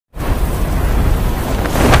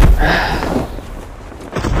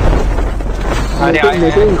अरे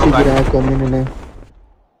मेरे को नीचे गिरा है कमीने ने।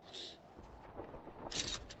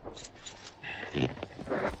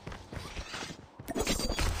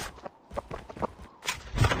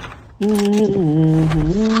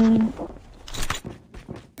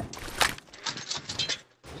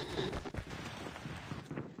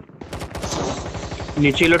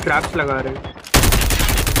 नीचे लोग ट्रैप्स लगा रहे हैं।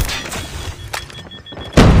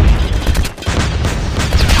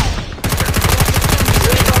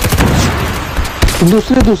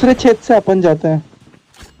 दूसरे छेद से अपन जाते हैं।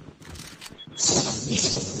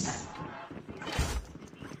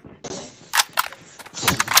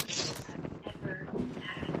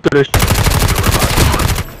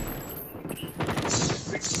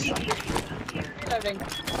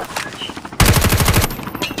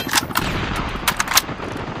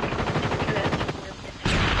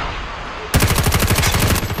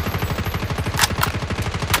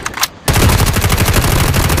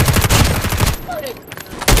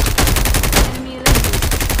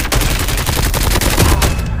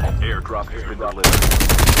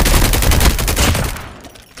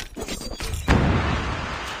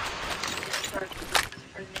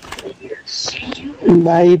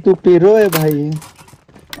 भाई तू पीरो है भाई,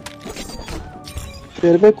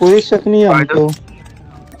 तेरे पे कोई शक नहीं है हमको।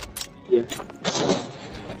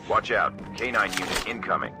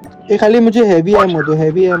 ये खाली मुझे हैवी एमो दो,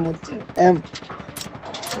 heavy ammo M.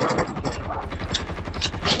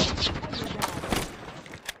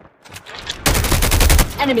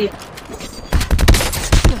 Enemy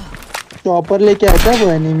chopper लेके आता है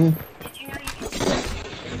वो एनिमी।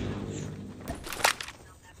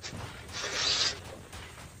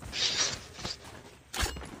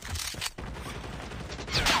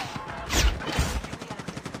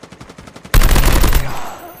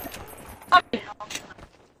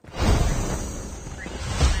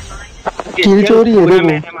 किल चोरी है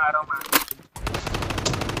देखो।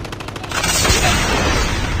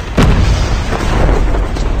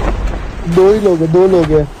 दो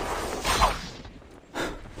लोग हैं।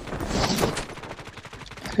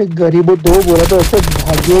 अरे गरीबों दो बोला तो ऐसे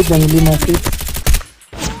भाग्य जंगली माफी।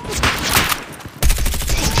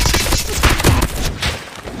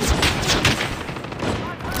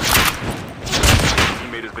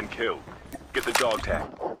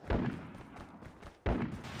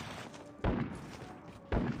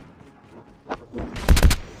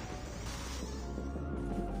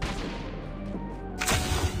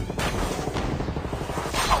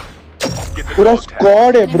 पूरा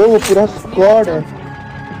स्क्वाड है ब्रो, पूरा स्क्वाड है।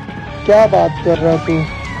 क्या बात कर रहा तू?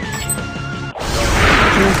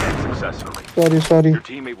 Sorry. Your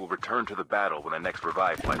teammate will return to the battle when the next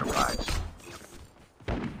revive flight arrives.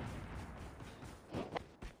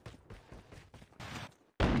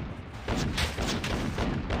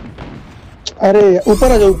 अरे ऊपर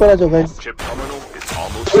आ जाओ गाइस।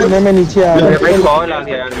 मैं नीचे आ रहा हूं। कॉल आ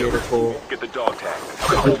गया यार मेरे को। Get the dog tag.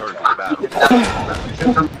 Return to the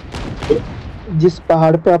battle. जिस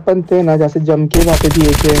पहाड़ पे अपन थे ना, जैसे जम के वहाँ पे भी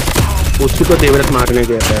एक है, उसी को देवरत मारने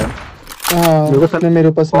गया था। हाँ उसने मेरे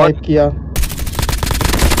ऊपर स्नाइप किया।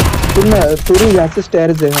 तुम यहाँ से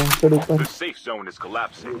स्टेयर्स है चढ़ ऊपर।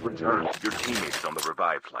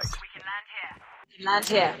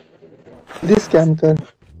 दिस स्कैन कर,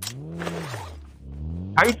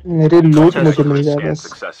 मेरे लूट मुझे मिल जाए बस।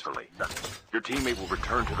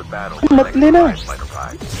 मत लेना।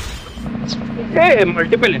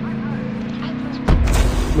 मल्टीपल है,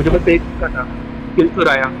 मुझे बस एक का था। किल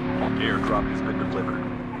चुराया।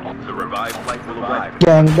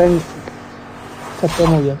 गैंग बैंग खत्म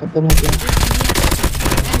हो गया।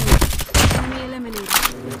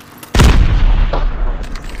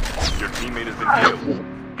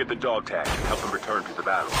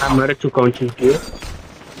 मैं मर चुका हूँ।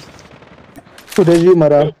 सूरज भी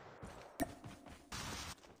मरा।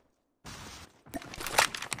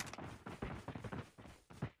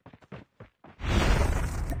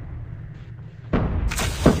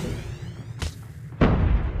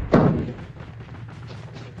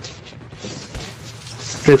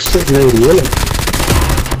 नहीं रियल है।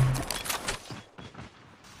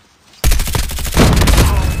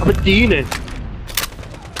 अब 3 है।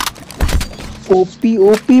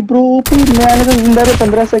 OP bro, OP. मैं आने तो जिंदा रहे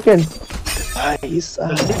 15 सेकंड। भाई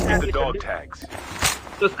साहब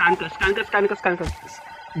तो स्कैन कर।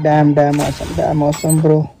 Dam awesome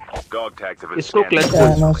bro. इसको क्लच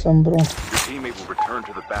डैम ऑसम ब्रो।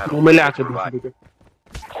 वो मिले आके दूसरी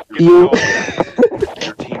You.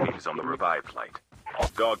 Your teammate is on the revive flight.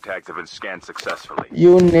 Dog tags have been scanned successfully.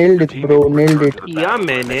 You nailed it, bro. Nailed it. किया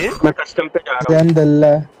मैंने। मैं कस्टम पे जा रहा हूँ। जैन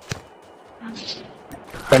दल्ला।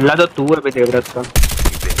 दल्ला तो तू है देवरत का।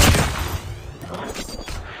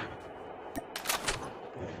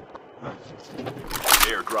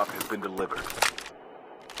 delivered.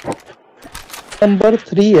 नंबर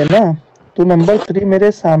 3 है ना? तू नंबर 3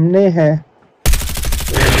 मेरे सामने है।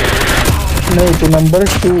 नहीं, तू नंबर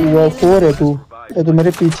 2 व 4 है तू। ये तो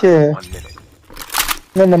मेरे पीछे है। 1 minute.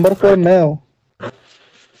 मैं नंबर 4 मैं हूँ।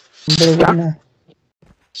 नंबर 1 है।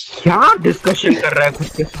 क्या डिस्कशन कर रहा है खुद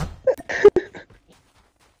के साथ?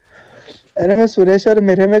 अरे मैं सुरेश और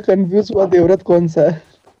मेरे में कंफ्यूज हुआ, देवव्रत कौन सा है?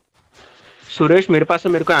 सुरेश मेरे पास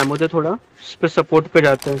है, मेरे को एमो दे थोड़ा, इस पे सपोर्ट पे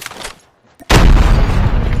जाते हैं।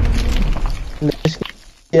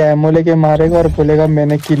 ये एमो लेके मारेगा और बोलेगा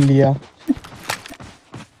मैंने किल लिया।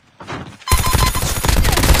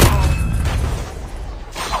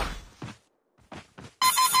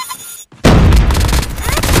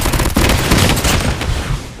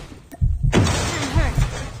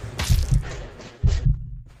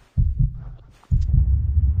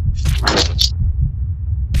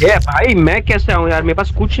 ये भाई मैं कैसे आऊं यार, मेरे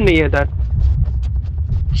पास कुछ नहीं है इधर।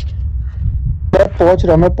 मैं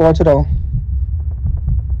पहुंच रहा हूँ।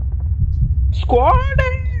 स्क्वाड है।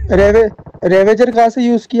 रेवेजर कहाँ से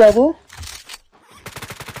यूज किया वो?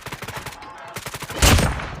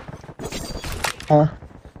 हाँ,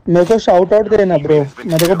 मेरे को शाउट आउट देना ब्रो,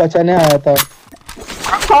 मैं तेरे को बचाने आया था।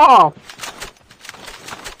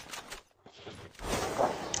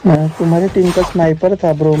 मैं तुम्हारी टीम का स्नाइपर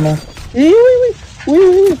था ब्रो। मैं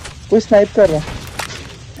कोई स्नाइप कर रहा।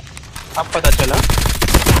 अब पता चला।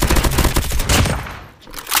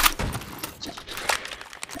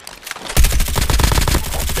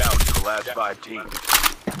 Down to the last 5 teams.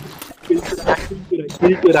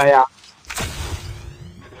 किल चुराया।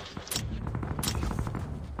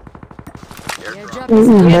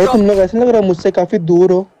 मैं तुम लोग ऐसे लग रहा मुझसे काफी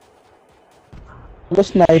दूर हो। वो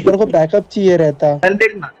स्नाइपर को बैकअप चाहिए रहता। चल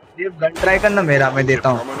देखना, ये गन ट्राई करना मेरा, मैं देता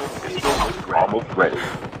हूँ। Almost ready.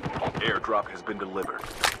 Airdrop has been delivered.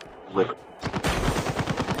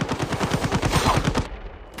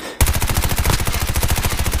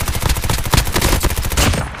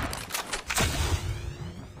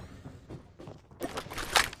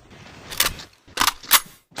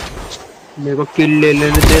 मेरे को किल ले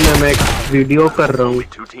लेने देना, मैं एक वीडियो कर रहा हूँ। Only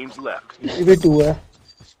 2 teams left. ये भी 2 है।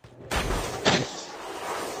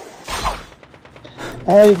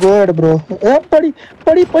 आई गो एड ब्रो। पड़ी।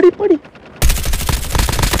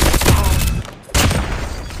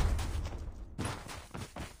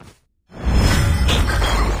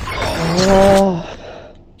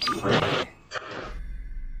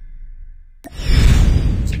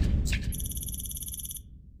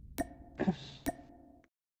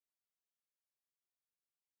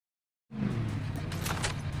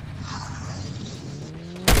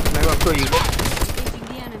 मैं आपको ईगो Facing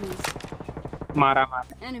the enemies. मारा।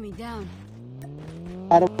 Enemy down.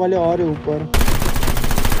 आर वाले और है ऊपर।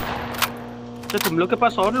 तो तुम लोग के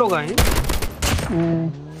पास और लोग आए हैं?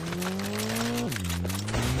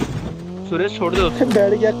 सुरेश छोड़ दो।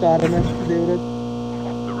 बैठ गया कार में Devvrat.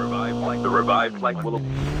 The revived flight will.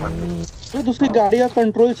 तो दूसरी गाड़ी का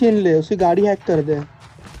कंट्रोल छीन ले, उसकी गाड़ी हैक कर दे।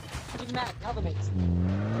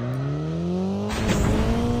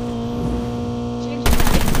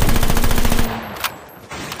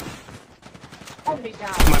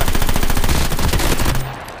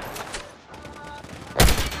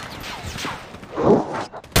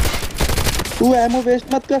 तू एमो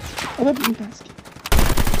वेस्ट मत कर। अबे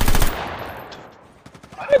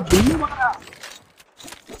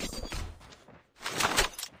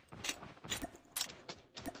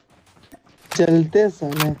चलते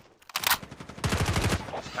समय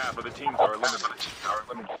Half of the teams are eliminated. Our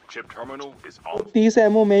eliminated chip terminal is all. 30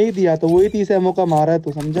 ammo में ही दिया, तो वही 30 एमओ का मारा है,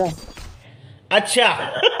 तू समझा? अच्छा।